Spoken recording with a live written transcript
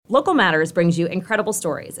Local Matters brings you incredible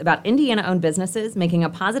stories about Indiana-owned businesses making a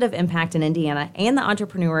positive impact in Indiana and the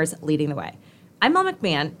entrepreneurs leading the way. I'm Mel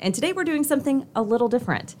McMahon, and today we're doing something a little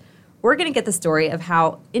different. We're going to get the story of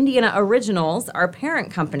how Indiana Originals, our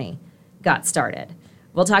parent company, got started.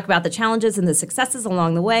 We'll talk about the challenges and the successes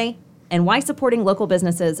along the way and why supporting local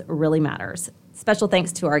businesses really matters. Special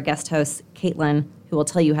thanks to our guest host, Caitlin, who will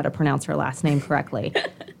tell you how to pronounce her last name correctly,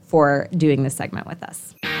 for doing this segment with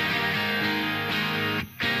us.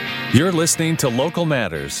 You're listening to Local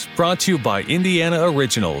Matters, brought to you by Indiana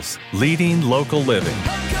Originals, leading local living.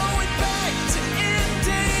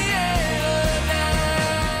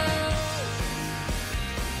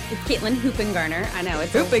 Caitlin Hoopengarner. I know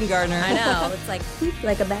it's Hoopengarner. I know it's like hoop,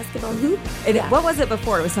 like a basketball hoop. What was it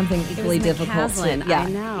before? It was something equally difficult. I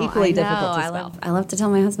know. Equally difficult to spell. I love to tell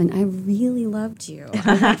my husband I really loved you.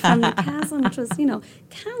 I went from the Caslin, which was kind of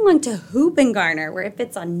long, to Hoopengarner, where it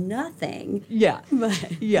fits on nothing. Yeah,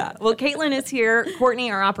 yeah. Well, Caitlin is here. Courtney,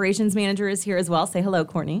 our operations manager, is here as well. Say hello,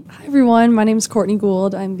 Courtney. Hi, everyone. My name is Courtney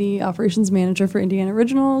Gould. I'm the operations manager for Indiana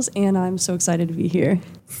Originals, and I'm so excited to be here.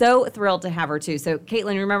 So thrilled to have her, too. So,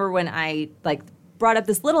 Caitlin, remember when I brought up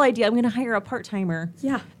this little idea, I'm going to hire a part-timer.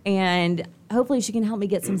 Yeah. And hopefully she can help me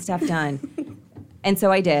get some stuff done. And so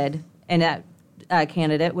I did. And that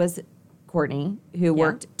candidate was Courtney, who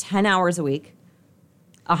worked 10 hours a week,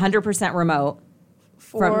 100% remote.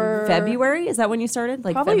 From February? Is that when you started?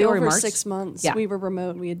 Probably February, over March? 6 months. Yeah. We were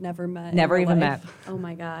remote. We had never met. Never even met. Oh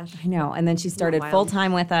my gosh. I know. And then she started wild?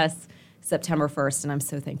 full-time with us September 1st, and I'm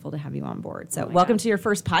so thankful to have you on board. So welcome to your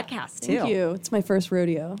first podcast, too. Thank you. It's my first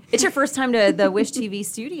rodeo. It's your first time to the Wish TV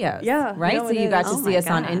studios. Yeah. Right? No, So it you got is. to Oh see my us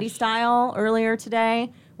on gosh. Indie Style earlier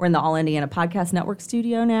today. We're in the All Indiana Podcast Network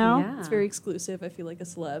studio now. Yeah. It's very exclusive. I feel like a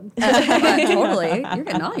celeb. Totally. You're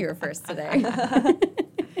getting all your first today.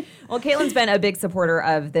 Well, Caitlin's been a big supporter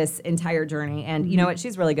of this entire journey, and you know what?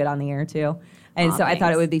 She's really good on the air, too. And so I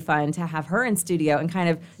thought it would be fun to have her in studio and kind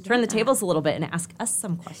of turn the tables a little bit and ask us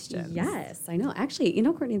some questions. Yes, I know. Actually,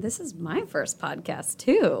 Courtney, this is my first podcast,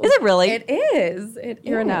 too. Is it really? It is.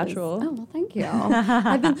 You're a natural. Oh, well, thank you.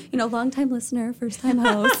 I've been, long-time listener, first-time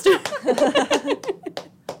host.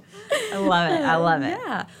 I love it. I love it.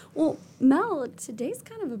 Yeah. Well, Mel, today's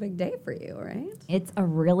kind of a big day for you, right? It's a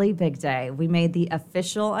really big day. We made the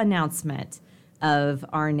official announcement of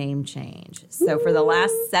our name change. So for the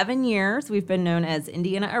last 7 years, we've been known as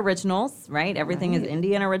Indiana Originals, right? Everything is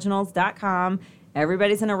indianaoriginals.com.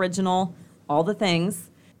 Everybody's an original, all the things.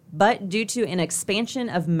 But due to an expansion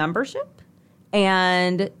of membership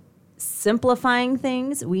and simplifying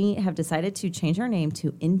things, we have decided to change our name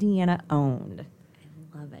to Indiana Owned.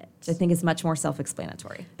 I love it. I think is much more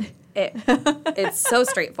self-explanatory. It's so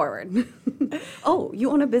straightforward. Oh, you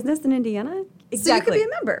own a business in Indiana? Exactly. So you could be a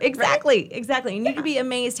member. Exactly. And you could be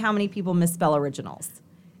amazed how many people misspell originals.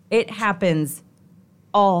 It happens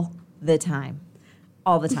all the time.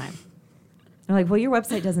 All the time. They're like, well, your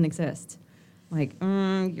website doesn't exist. I'm like,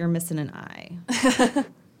 you're missing an I.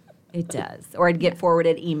 It does. Or I'd get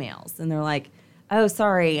forwarded emails, and they're like, oh,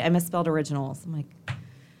 sorry, I misspelled originals. I'm like,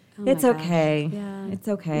 it's okay. Yeah. It's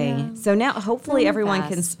okay. Yeah. So now hopefully Done everyone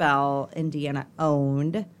fast. can spell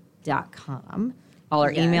IndianaOwned.com. All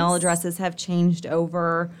our email addresses have changed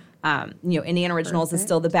over. Indiana Originals is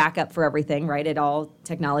still the backup for everything, right?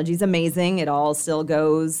 Technology's amazing. It all still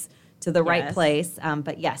goes to the right place.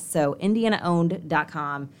 But yes, so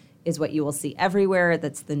IndianaOwned.com is what you will see everywhere.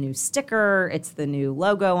 That's the new sticker. It's the new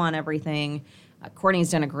logo on everything. Courtney's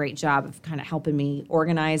done a great job of kind of helping me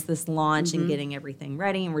organize this launch and getting everything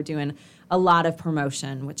ready. And we're doing a lot of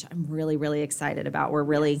promotion, which I'm really, really excited about. We're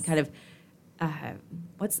really kind of,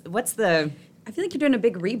 what's the... I feel like you're doing a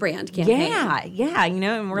big rebrand campaign. Yeah,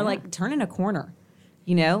 and we're like turning a corner.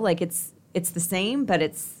 It's the same, but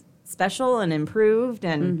it's special and improved,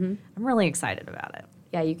 and I'm really excited about it.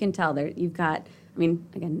 Yeah, you can tell there. You've got,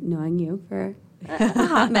 again, knowing you for a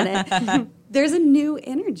hot minute, there's a new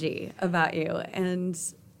energy about you, and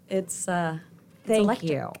it's Thank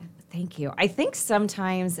electric. you. Thank you. I think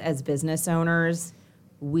sometimes as business owners,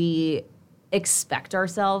 we expect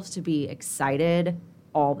ourselves to be excited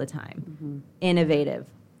all the time, innovative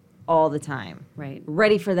all the time, Right.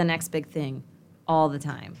 ready for the next big thing all the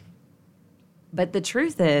time. But the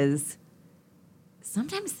truth is,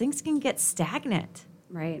 sometimes things can get stagnant,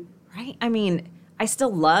 Right. right? I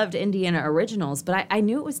still loved Indiana Originals, but I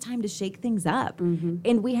knew it was time to shake things up.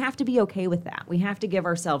 And we have to be okay with that. We have to give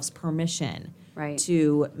ourselves permission Right.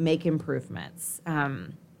 to make improvements.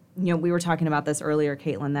 We were talking about this earlier,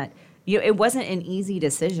 Caitlin, that it wasn't an easy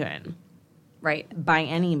decision. Right. By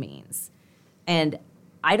any means. And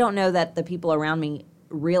I don't know that the people around me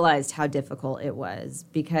realized how difficult it was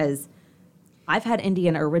because I've had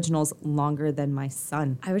Indiana Originals longer than my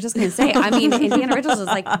son. I was just going to say, I mean, Indiana Originals is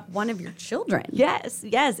like one of your children. Yes,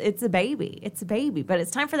 it's a baby. It's a baby, but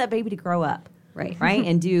it's time for that baby to grow up. Right. Right?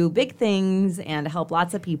 And do big things and help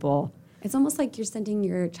lots of people. It's almost like you're sending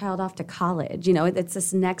your child off to college. You know, it's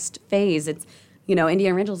this next phase. It's, you know,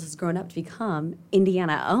 Indiana Originals has grown up to become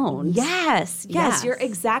Indiana owned. Yes, you're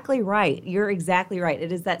exactly right. You're exactly right.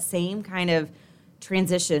 It is that same kind of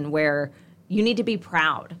transition where you need to be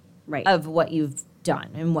proud of what you've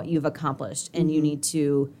done and what you've accomplished, and you need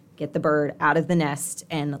to get the bird out of the nest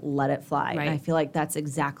and let it fly. Right. And I feel like that's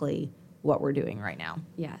exactly what we're doing right now.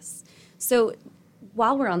 Yes. So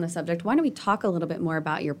while we're on the subject, why don't we talk a little bit more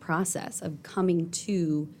about your process of coming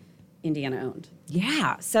to Indiana owned?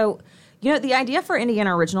 Yeah. So, you know, the idea for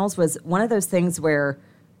Indiana Originals was one of those things where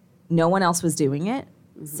no one else was doing it.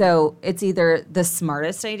 So it's either the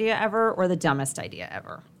smartest idea ever or the dumbest idea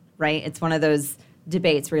ever, right? It's one of those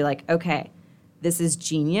debates where you're like, okay, this is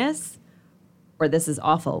genius or this is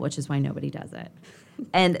awful, which is why nobody does it.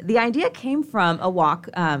 And the idea came from a walk.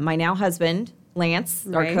 My now husband, Lance,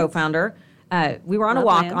 our co-founder, we were on a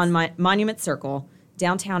walk on Monument Circle,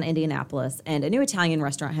 downtown Indianapolis, and a new Italian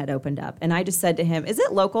restaurant had opened up. And I just said to him, is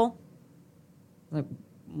it local? Like,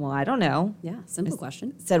 well, I don't know. Yeah, simple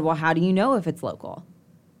question. Said, well, how do you know if it's local?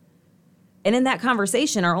 And in that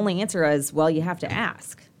conversation, our only answer is, well, you have to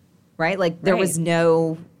ask, right? Like there was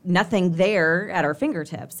nothing there at our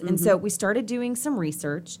fingertips. And so we started doing some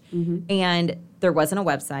research, and there wasn't a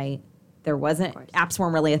website. There wasn't, apps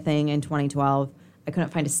weren't really a thing in 2012. I couldn't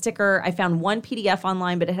find a sticker. I found one PDF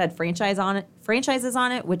online, but it had franchises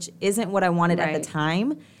on it, which isn't what I wanted at the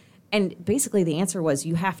time. And basically the answer was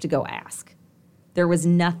you have to go ask. There was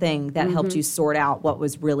nothing that helped you sort out what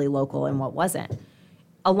was really local and what wasn't.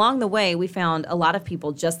 Along the way, we found a lot of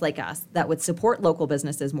people just like us that would support local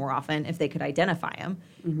businesses more often if they could identify them.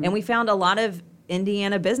 And we found a lot of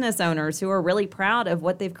Indiana business owners who are really proud of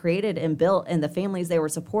what they've created and built and the families they were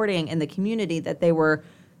supporting and the community that they were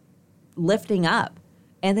lifting up.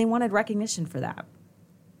 And they wanted recognition for that.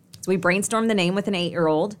 So we brainstormed the name with an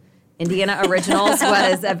 8-year-old. Indiana Originals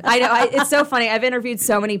was, I know, it's so funny. I've interviewed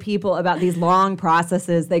so many people about these long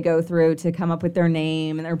processes they go through to come up with their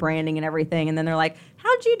name and their branding and everything. And then they're like,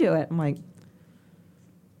 how'd you do it? I'm like,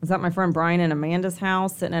 was that my friend Brian and Amanda's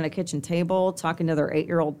house, sitting at a kitchen table, talking to their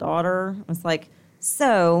 8-year-old daughter? I was like,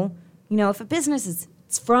 so, you know, if a business is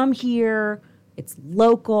it's from here, it's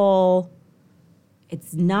local,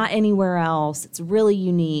 it's not anywhere else, it's really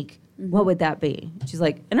unique, what would that be? She's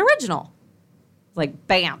like, an original. Like,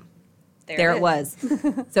 bam. There it was.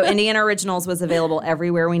 So Indiana Originals was available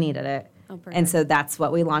everywhere we needed it. Oh, and so that's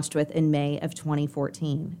what we launched with in May of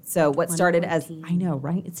 2014. So what started as, I know,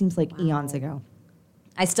 right? It seems like eons ago.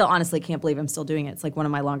 I still honestly can't believe I'm still doing it. It's like one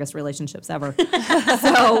of my longest relationships ever.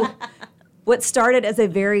 So what started as a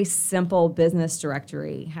very simple business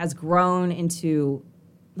directory has grown into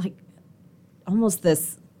like almost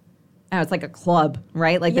this, it's like a club,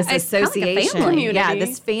 right? Like this association. Like a family. Yeah,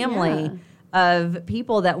 this family of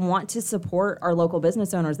people that want to support our local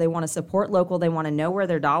business owners. They want to support local. They want to know where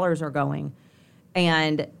their dollars are going.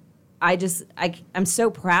 And I'm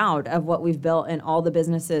so proud of what we've built and all the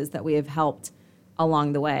businesses that we have helped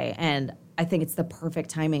along the way. And I think it's the perfect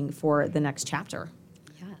timing for the next chapter.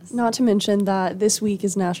 Yes. Not to mention that this week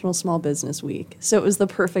is National Small Business Week. So it was the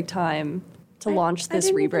perfect time to launch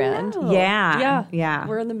this rebrand. Yeah.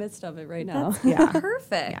 We're in the midst of it right now.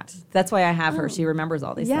 Perfect. Yeah. That's why I have her. She remembers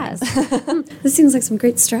all these things. This seems like some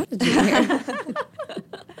great strategy here.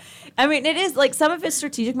 I mean, it is like some of it's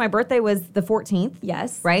strategic. My birthday was the 14th.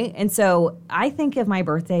 Yes. Right? And so I think of my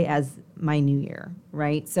birthday as my new year,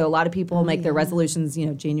 right? So a lot of people make their resolutions, you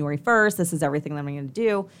know, January 1st. This is everything that I'm going to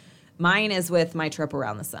do. Mine is with my trip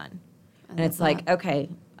around the sun. And it's like, okay,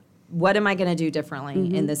 what am I going to do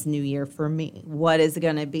differently in this new year for me? What is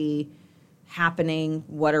going to be happening?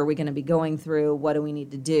 What are we going to be going through? What do we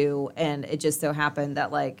need to do? And it just so happened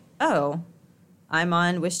that like, oh, I'm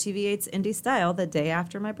on Wish TV8's Indie Style the day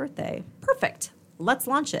after my birthday. Perfect. Let's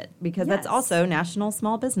launch it because that's also National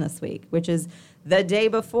Small Business Week, which is the day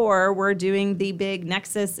before we're doing the big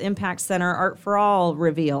Nexus Impact Center Art for All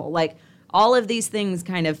reveal. Like all of these things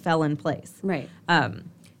kind of fell in place. Right.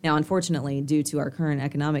 Now, unfortunately, due to our current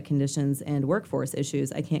economic conditions and workforce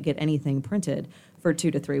issues, I can't get anything printed for 2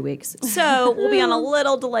 to 3 weeks. So we'll be on a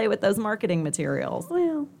little delay with those marketing materials.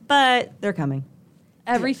 Well, but they're coming.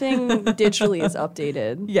 everything digitally is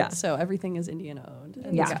updated. Yeah. So everything is Indiana owned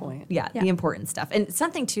at this point. Yeah, the important stuff. And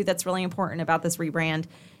something, too, that's really important about this rebrand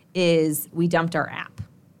is we dumped our app.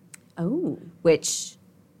 Oh. Which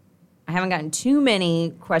I haven't gotten too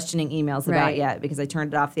many questioning emails about yet because I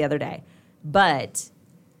turned it off the other day. But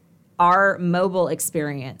Our mobile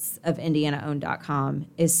experience of IndianaOwned.com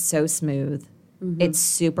is so smooth. It's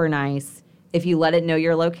super nice. If you let it know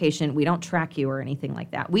your location, we don't track you or anything like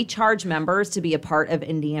that. We charge members to be a part of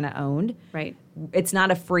Indiana Owned. Right. It's not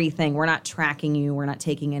a free thing. We're not tracking you. We're not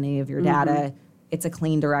taking any of your data. It's a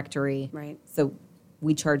clean directory. Right. So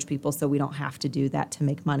we charge people so we don't have to do that to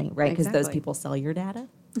make money, right? Because those Exactly. people sell your data.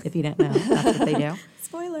 If you didn't know, that's what they do.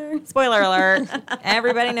 Spoiler. Spoiler alert.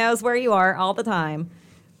 Everybody knows where you are all the time.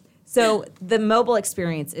 So the mobile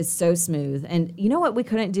experience is so smooth. And you know what we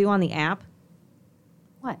couldn't do on the app?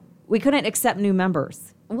 What? We couldn't accept new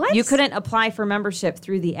members. What? You couldn't apply for membership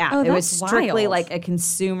through the app. Oh, it was that's strictly wild. like a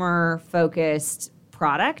consumer-focused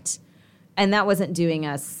product. And that wasn't doing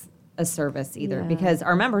us a service either Yeah. because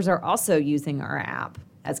our members are also using our app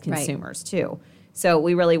as consumers too. So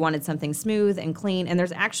we really wanted something smooth and clean. And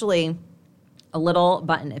there's actually a little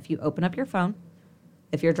button if you open up your phone.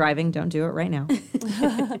 If you're driving, don't do it right now.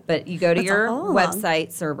 But you go to your all.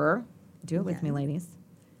 website server. Do it with me, ladies.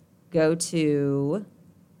 Go to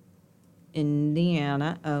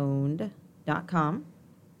IndianaOwned.com.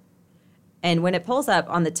 And when it pulls up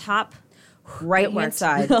on the top right-hand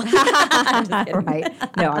side.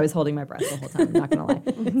 Right. No, I was holding my breath the whole time. I'm not going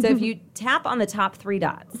to lie. So if you tap on the top 3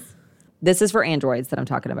 dots, this is for Androids that I'm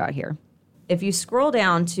talking about here. If you scroll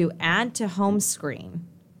down to Add to Home Screen,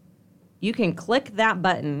 you can click that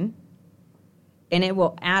button and it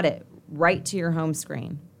will add it right to your home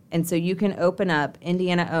screen. And so you can open up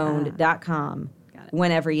IndianaOwned.com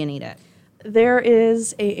whenever you need it. There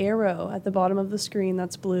is a arrow at the bottom of the screen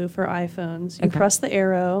that's blue for iPhones. You press the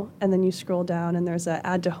arrow, and then you scroll down, and there's a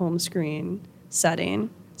Add to Home Screen setting.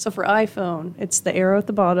 So for iPhone, it's the arrow at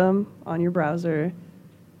the bottom on your browser,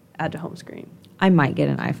 Add to Home Screen. I might get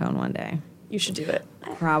an iPhone one day. You should do it.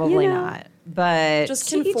 Probably not. But Just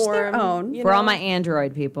To each their conform. own. you for all know? my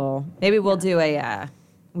Android people, maybe we'll do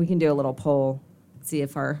we can do a little poll, see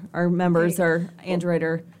if our members are Android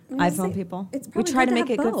or iPhone people. it's We probably try good to to make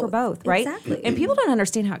it have good for both. both, right? Exactly. And people don't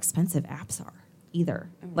understand how expensive apps are either.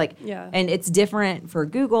 Like, Yeah. and it's different for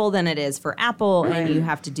Google than it is for Apple, and you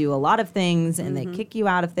have to do a lot of things, and they kick you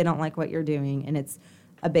out if they don't like what you're doing, and it's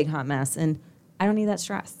a big hot mess. And I don't need that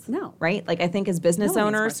stress. No. Right? Like, I think as business No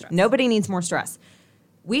one needs more owners, stress. nobody needs more stress.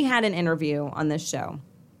 We had an interview on this show.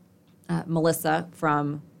 Melissa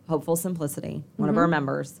from Hopeful Simplicity, one of our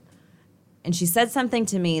members, and she said something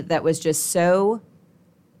to me that was just so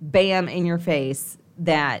bam in your face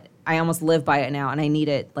that I almost live by it now, and I need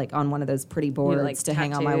it like on one of those pretty boards like, to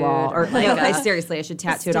hang on my tattooed wall. Or or like no, a- seriously, I should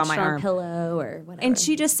tattoo it on my Stitched arm. a pillow or whatever. And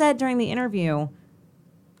she just said during the interview,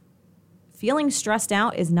 feeling stressed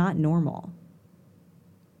out is not normal.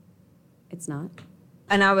 It's not.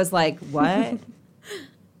 And I was like, what?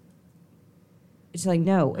 She's like,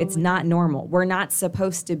 no, it's not normal. We're not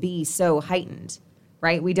supposed to be so heightened,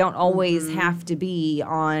 right? We don't always have to be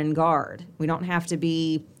on guard. We don't have to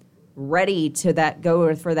be ready to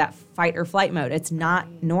go for that fight or flight mode. It's not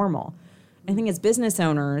normal. I think as business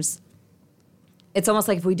owners, it's almost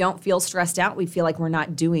like if we don't feel stressed out, we feel like we're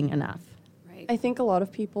not doing enough. Right. I think a lot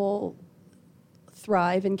of people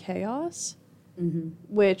thrive in chaos,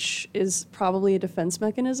 which is probably a defense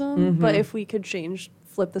mechanism. But if we could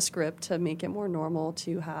flip the script to make it more normal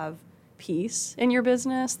to have peace in your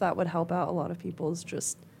business, that would help out a lot of people's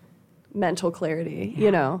just mental clarity,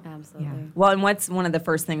 you know? Absolutely. Well, and what's one of the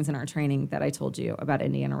first things in our training that I told you about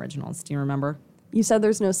Indiana Originals? Do you remember? You said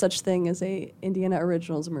there's no such thing as a Indiana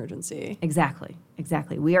Originals emergency. Exactly.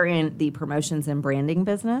 We are in the promotions and branding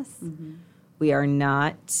business. We are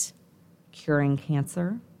not curing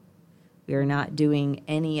cancer. We are not doing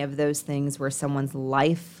any of those things where someone's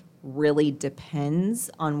life really depends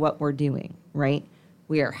on what we're doing, right?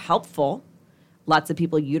 We are helpful. Lots of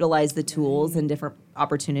people utilize the tools and different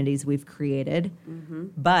opportunities we've created,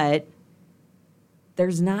 but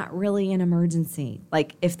there's not really an emergency.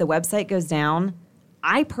 Like if the website goes down,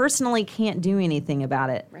 I personally can't do anything about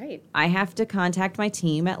it. Right. I have to contact my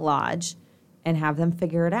team at Lodge and have them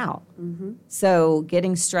figure it out. So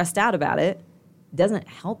getting stressed out about it doesn't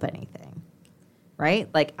help anything, right?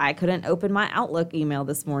 Like I couldn't open my Outlook email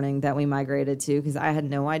this morning that we migrated to because I had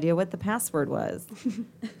no idea what the password was.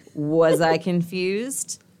 Was I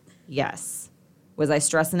confused? Yes. Was I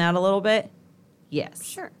stressing out a little bit? Yes.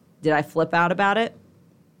 Sure. Did I flip out about it?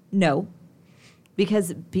 No.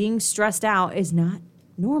 Because being stressed out is not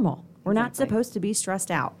normal. We're not supposed to be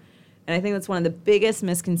stressed out. And I think that's one of the biggest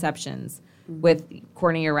misconceptions with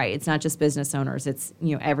Courtney, you're right. It's not just business owners. It's,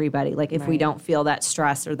 everybody. Like if we don't feel that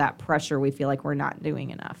stress or that pressure, we feel like we're not doing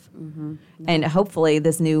enough. And hopefully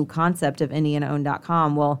this new concept of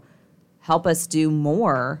IndianaOwned.com will help us do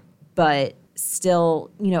more, but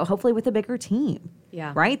still, hopefully with a bigger team.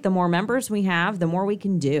 Yeah. Right? The more members we have, the more we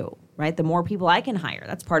can do, right? The more people I can hire.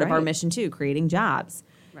 That's part of our mission too, creating jobs.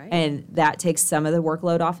 Right. And that takes some of the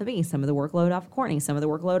workload off of me, some of the workload off of Courtney, some of the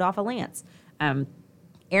workload off of Lance.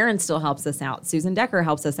 Erin still helps us out. Susan Decker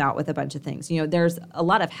helps us out with a bunch of things. You know, there's a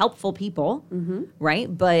lot of helpful people, right?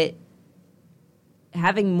 But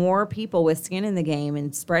having more people with skin in the game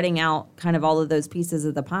and spreading out kind of all of those pieces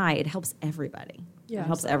of the pie, it helps everybody. Yeah, it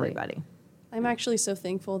helps everybody. I'm actually so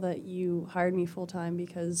thankful that you hired me full time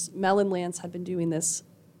because Mel and Lance had been doing this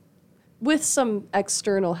with some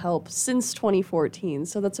external help since 2014.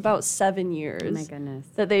 So that's about 7 years. Oh my goodness.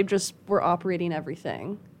 That they just were operating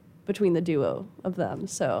everything between the duo of them.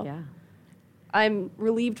 So Yeah. I'm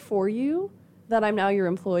relieved for you that I'm now your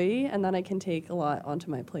employee and that I can take a lot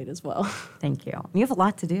onto my plate as well. Thank you. You have a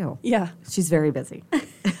lot to do. Yeah. She's very busy.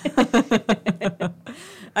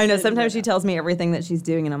 I know. Sometimes she tells me everything that she's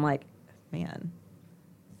doing, and I'm like, man,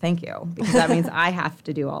 thank you. Because that means I have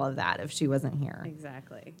to do all of that if she wasn't here.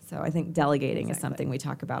 Exactly. So I think delegating is something we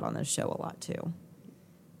talk about on this show a lot, too.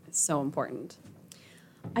 It's so important.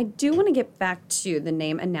 I do want to get back to the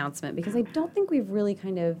name announcement because I don't think we've really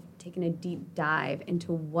kind of taken a deep dive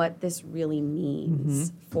into what this really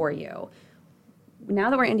means for you.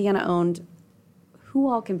 Now that we're Indiana owned, who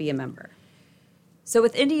all can be a member? So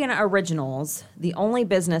with Indiana Originals, the only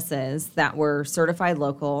businesses that were certified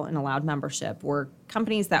local and allowed membership were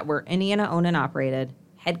companies that were Indiana owned and operated,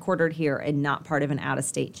 headquartered here, and not part of an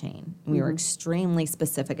out-of-state chain. And we were extremely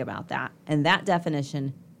specific about that. And that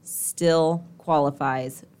definition still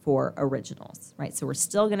qualifies for originals, right? So we're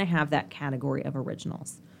still going to have that category of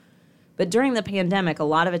originals. But during the pandemic, a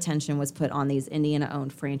lot of attention was put on these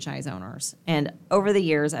Indiana-owned franchise owners. And over the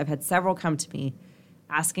years, I've had several come to me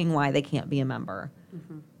asking why they can't be a member.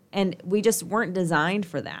 And we just weren't designed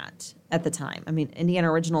for that at the time. I mean, Indiana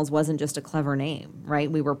Originals wasn't just a clever name, right?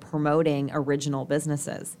 We were promoting original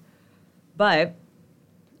businesses. But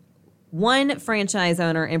one franchise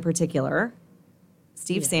owner in particular,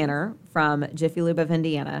 Steve Sanner from Jiffy Lube of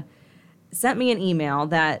Indiana, sent me an email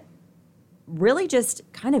that really just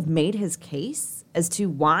kind of made his case as to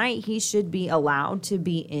why he should be allowed to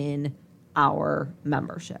be in our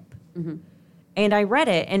membership. And I read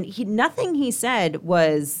it, and nothing he said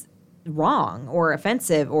was wrong or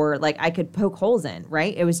offensive or like I could poke holes in,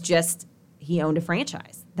 right? It was just he owned a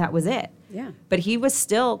franchise. That was it. Yeah. But he was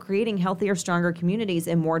still creating healthier, stronger communities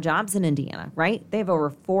and more jobs in Indiana, right? They have over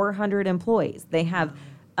 400 employees. They have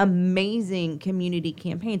amazing community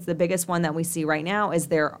campaigns. The biggest one that we see right now is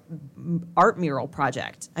their art mural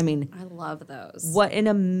project. I mean, I love those. what an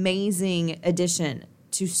amazing addition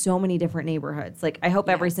to so many different neighborhoods. Like, I hope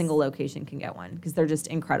every Yes. single location can get one because they're just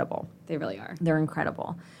incredible. They really are. They're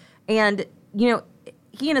incredible. And, you know,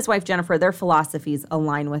 he and his wife, Jennifer, their philosophies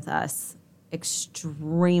align with us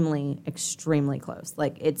extremely, extremely close.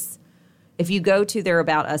 Like, it's, if you go to their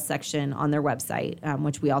About Us section on their website,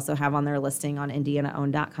 which we also have on their listing on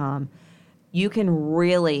IndianaOwned.com, you can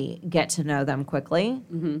really get to know them quickly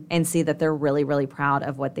and see that they're really, really proud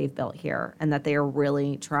of what they've built here and that they are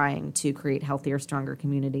really trying to create healthier, stronger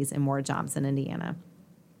communities and more jobs in Indiana.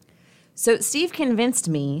 So Steve convinced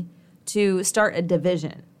me to start a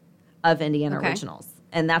division of Indiana Originals.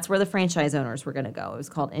 And that's where the franchise owners were going to go. It was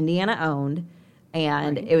called Indiana Owned,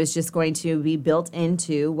 and it was just going to be built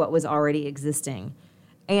into what was already existing.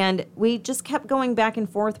 And we just kept going back and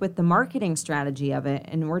forth with the marketing strategy of it,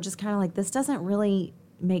 and we're just kind of like, this doesn't really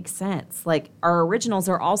make sense. Like, our originals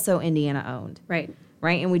are also Indiana owned. Right.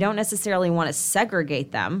 Right? And we don't necessarily want to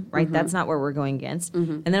segregate them, right? That's not what we're going against.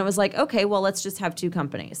 And then it was like, okay, well, let's just have two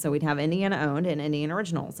companies. So we'd have Indiana Owned and Indiana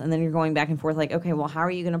Originals. And then you're going back and forth like, okay, well, how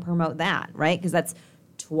are you going to promote that, right? Because that's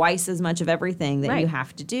twice as much of everything that you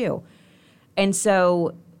have to do. And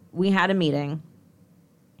so we had a meeting,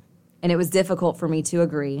 and it was difficult for me to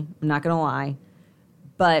agree. I'm not going to lie.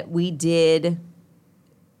 But we did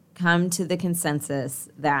come to the consensus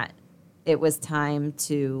that it was time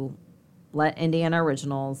to let Indiana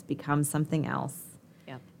Originals become something else.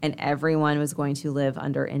 Yeah. And everyone was going to live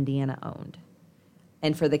under Indiana Owned.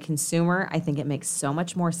 And for the consumer, I think it makes so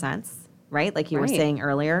much more sense, right? Like you were saying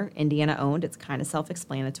earlier, Indiana Owned, it's kind of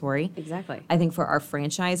self-explanatory. Exactly. I think for our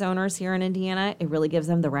franchise owners here in Indiana, it really gives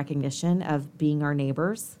them the recognition of being our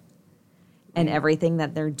neighbors and everything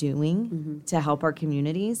that they're doing to help our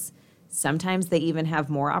communities. Sometimes they even have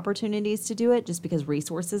more opportunities to do it just because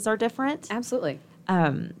resources are different. Absolutely.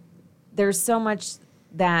 There's so much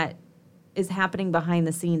that is happening behind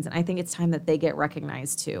the scenes, and I think it's time that they get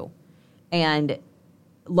recognized too. And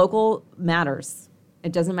local matters.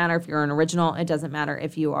 It doesn't matter if you're an original. It doesn't matter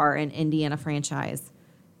if you are an Indiana franchise.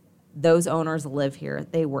 those owners live here,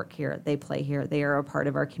 they work here, they play here, they are a part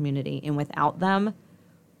of our community. And without them,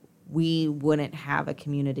 we wouldn't have a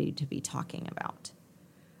community to be talking about.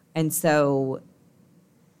 And so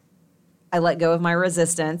I let go of my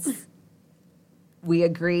resistance. We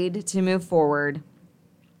agreed to move forward.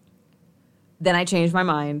 Then I changed my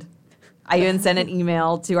mind. I even sent an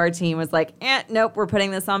email to our team, was like, nope, we're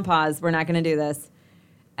putting this on pause. We're not going to do this.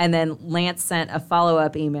 And then Lance sent a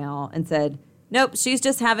follow-up email and said, nope, she's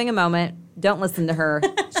just having a moment. Don't listen to her.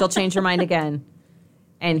 She'll change her mind again.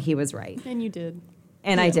 And he was right. And you did.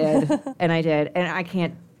 And I did. And I did. And I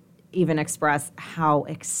can't even express how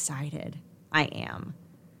excited I am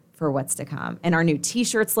for what's to come. And our new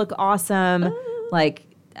T-shirts look awesome. Like,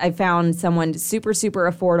 I found someone super, super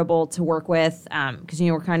affordable to work with because,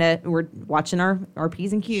 we're watching our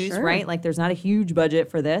P's and Q's, right? Like, there's not a huge budget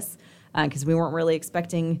for this because we weren't really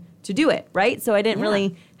expecting to do it, right? So I didn't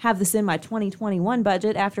really have this in my 2021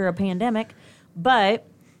 budget after a pandemic,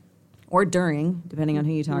 or during, depending on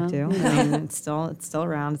who you talk to. I mean, it's still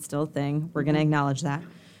around. It's still a thing. We're going to acknowledge that.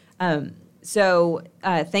 So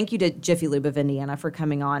thank you to Jiffy Lube of Indiana for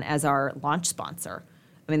coming on as our launch sponsor.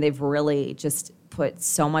 I mean, they've really just put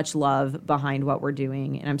so much love behind what we're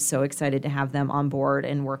doing, and I'm so excited to have them on board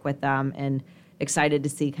and work with them, and excited to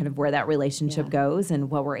see kind of where that relationship goes and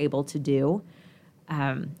what we're able to do.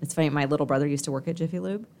 It's funny, my little brother used to work at Jiffy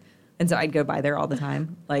Lube, and so I'd go by there all the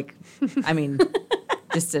time. Like, I mean,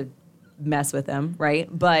 just to mess with them, right?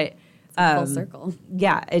 But full circle.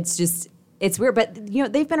 Yeah, it's weird. But,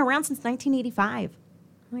 they've been around since 1985.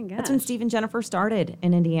 Oh my gosh. That's when Steve and Jennifer started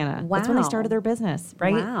in Indiana. Wow. That's when they started their business,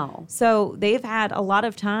 right? Wow. So they've had a lot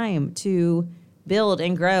of time to build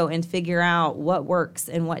and grow and figure out what works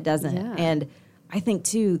and what doesn't. Yeah. And I think,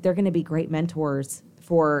 too, they're going to be great mentors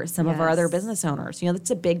for some of our other business owners.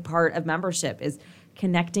 That's a big part of membership, is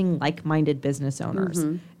connecting like-minded business owners.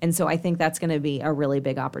 And so I think that's going to be a really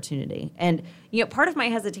big opportunity. And, part of my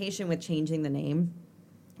hesitation with changing the name,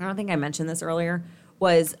 I don't think I mentioned this earlier,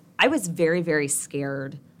 was I was very, very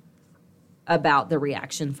scared about the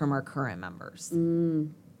reaction from our current members.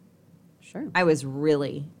 Sure. I was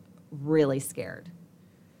really, really scared.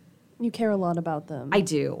 You care a lot about them. I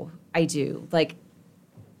do. Like,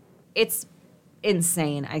 it's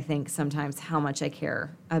insane, I think, sometimes how much I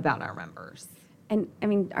care about our members. And, I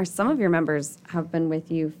mean, some of your members have been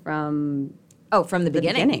with you from... Oh, from the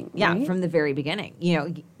beginning. Yeah, right? from the very beginning.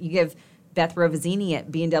 You give Beth Rovazini at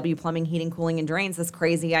B&W Plumbing, Heating, Cooling, and Drains this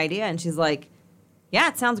crazy idea, and she's like, yeah,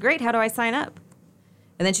 it sounds great. How do I sign up?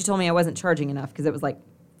 And then she told me I wasn't charging enough because it was like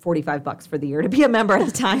 $45 for the year to be a member at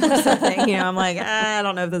the time or something. I'm like, I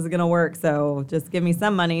don't know if this is going to work, so just give me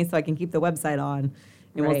some money so I can keep the website on,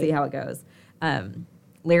 and we'll see how it goes.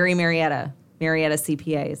 Larry Marietta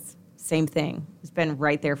CPAs, same thing. It's been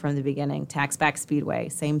right there from the beginning. Taxback Speedway,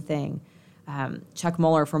 same thing. Chuck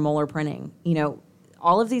Moeller from Moeller Printing.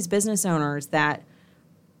 All of these business owners that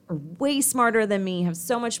are way smarter than me, have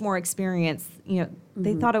so much more experience,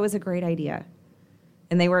 they thought it was a great idea.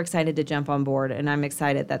 And they were excited to jump on board, and I'm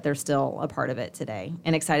excited that they're still a part of it today,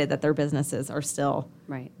 and excited that their businesses are still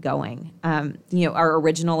going. Our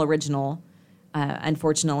original,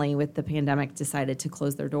 unfortunately, with the pandemic, decided to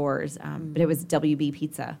close their doors, but it was WB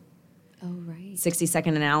Pizza. Oh, right. 62nd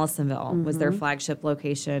and Allisonville was their flagship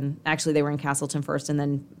location. Actually, they were in Castleton first, and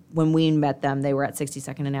then when we met them, they were at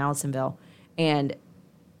 62nd and Allisonville. And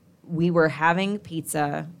we were having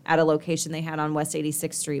pizza at a location they had on West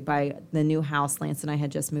 86th Street by the new house Lance and I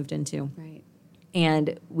had just moved into. Right.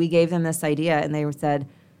 And we gave them this idea, and they said,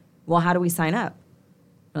 well, how do we sign up?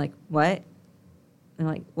 We're like, what? And they're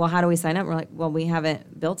like, well, how do we sign up? We're like, well, we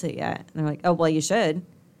haven't built it yet. And they're like, oh, well, you should.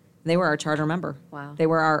 They were our charter member. Wow. They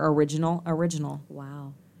were our original.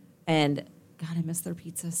 Wow. And God, I miss their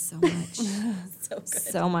pizza so much. So good.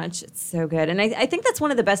 So much. It's so good. And I think that's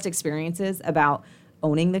one of the best experiences about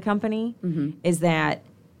owning the company is that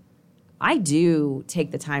I do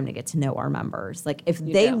take the time to get to know our members. Like, if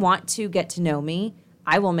they want to get to know me,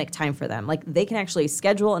 I will make time for them. Like, they can actually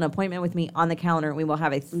schedule an appointment with me on the calendar, and we will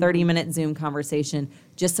have a 30-minute Zoom conversation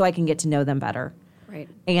just so I can get to know them better. Right.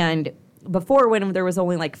 And before, when there was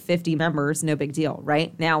only like 50 members, no big deal,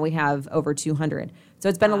 right? Now we have over 200. So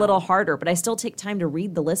it's been a little harder, but I still take time to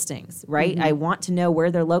read the listings, right? I want to know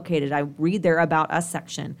where they're located. I read their About Us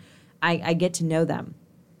section. I get to know them.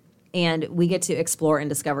 And we get to explore and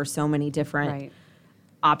discover so many different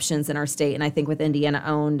options in our state. And I think with Indiana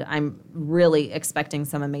owned, I'm really expecting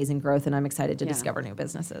some amazing growth, and I'm excited to discover new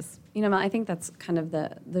businesses. Mel, I think that's kind of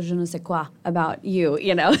the je ne sais quoi about you,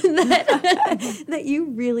 that you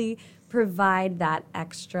really provide that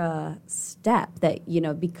extra step that,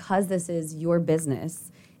 because this is your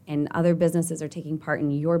business and other businesses are taking part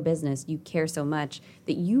in your business, you care so much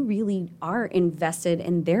that you really are invested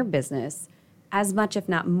in their business as much, if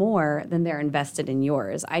not more, than they're invested in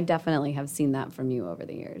yours. I definitely have seen that from you over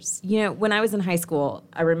the years. You know, when I was in high school,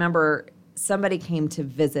 I remember somebody came to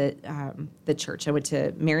visit the church. I went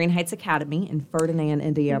to Marion Heights Academy in Ferdinand,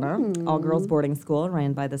 Indiana, all-girls boarding school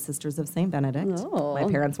ran by the Sisters of St. Benedict. Oh. My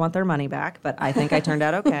parents want their money back, but I think I turned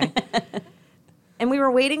out okay. And we were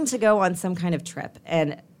waiting to go on some kind of trip,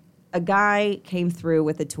 and a guy came through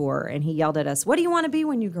with a tour, and he yelled at us, "What do you want to be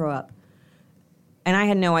when you grow up?" And I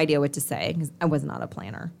had no idea what to say because I was not a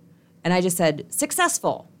planner. And I just said,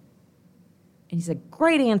 "Successful." And he said,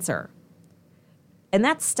 "Great answer." And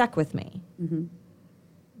that stuck with me. Mm-hmm.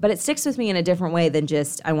 But it sticks with me in a different way than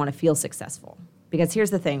just, I want to feel successful. Because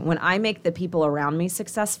here's the thing. When I make the people around me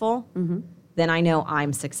successful, then I know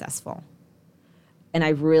I'm successful. And I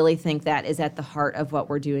really think that is at the heart of what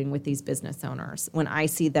we're doing with these business owners. When I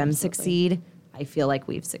see them succeed, I feel like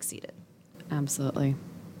we've succeeded. Absolutely.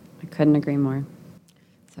 I couldn't agree more.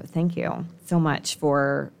 So thank you so much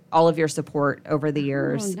for all of your support over the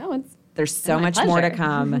years. Oh, no, There's so much more to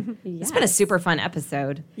come. It's been a super fun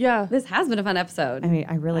episode. Yeah. This has been a fun episode. I mean,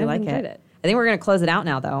 I really like enjoyed it. I think we're going to close it out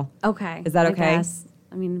now, though. Okay. Is that I okay? guess.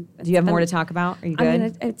 I mean, Do you have more to talk about? Are you good? I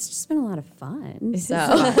mean, it's just been a lot of fun. So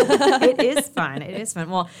It is fun. It is fun.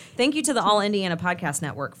 Well, thank you to the All Indiana Podcast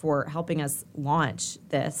Network for helping us launch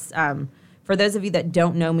this. For those of you that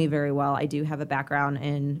don't know me very well, I do have a background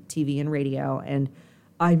in TV and radio, and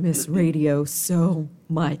I miss radio so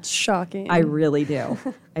much. Shocking. I really do.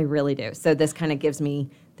 I really do. So this kind of gives me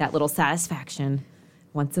that little satisfaction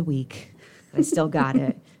once a week. I still got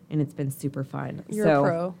it, and it's been super fun. You're a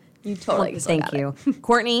pro. you totally Thank you.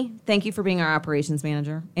 Courtney, thank you for being our operations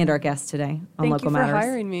manager and our guest today on Thank Local you for Matters.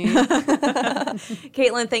 hiring me.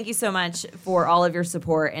 Caitlin, thank you so much for all of your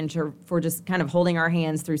support and for just kind of holding our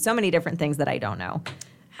hands through so many different things that I don't know.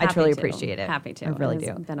 I truly appreciate it. Happy to. I really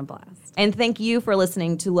do. It's been a blast. And thank you for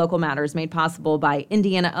listening to Local Matters, made possible by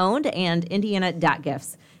Indiana-owned and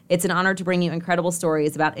Indiana.gifts. It's an honor to bring you incredible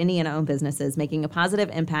stories about Indiana-owned businesses making a positive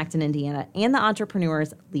impact in Indiana and the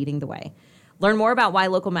entrepreneurs leading the way. Learn more about why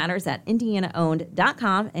local matters at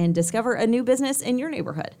indianaowned.com and discover a new business in your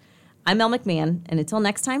neighborhood. I'm Mel McMahon, and until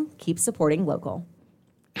next time, keep supporting local.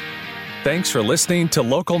 Thanks for listening to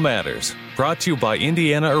Local Matters, brought to you by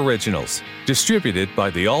Indiana Originals, distributed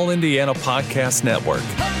by the All Indiana Podcast Network.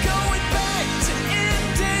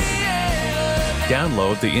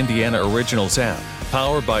 Download the Indiana Originals app,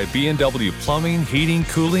 powered by B&W Plumbing, Heating,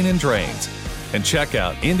 Cooling, and Drains, and check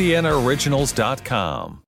out IndianaOriginals.com.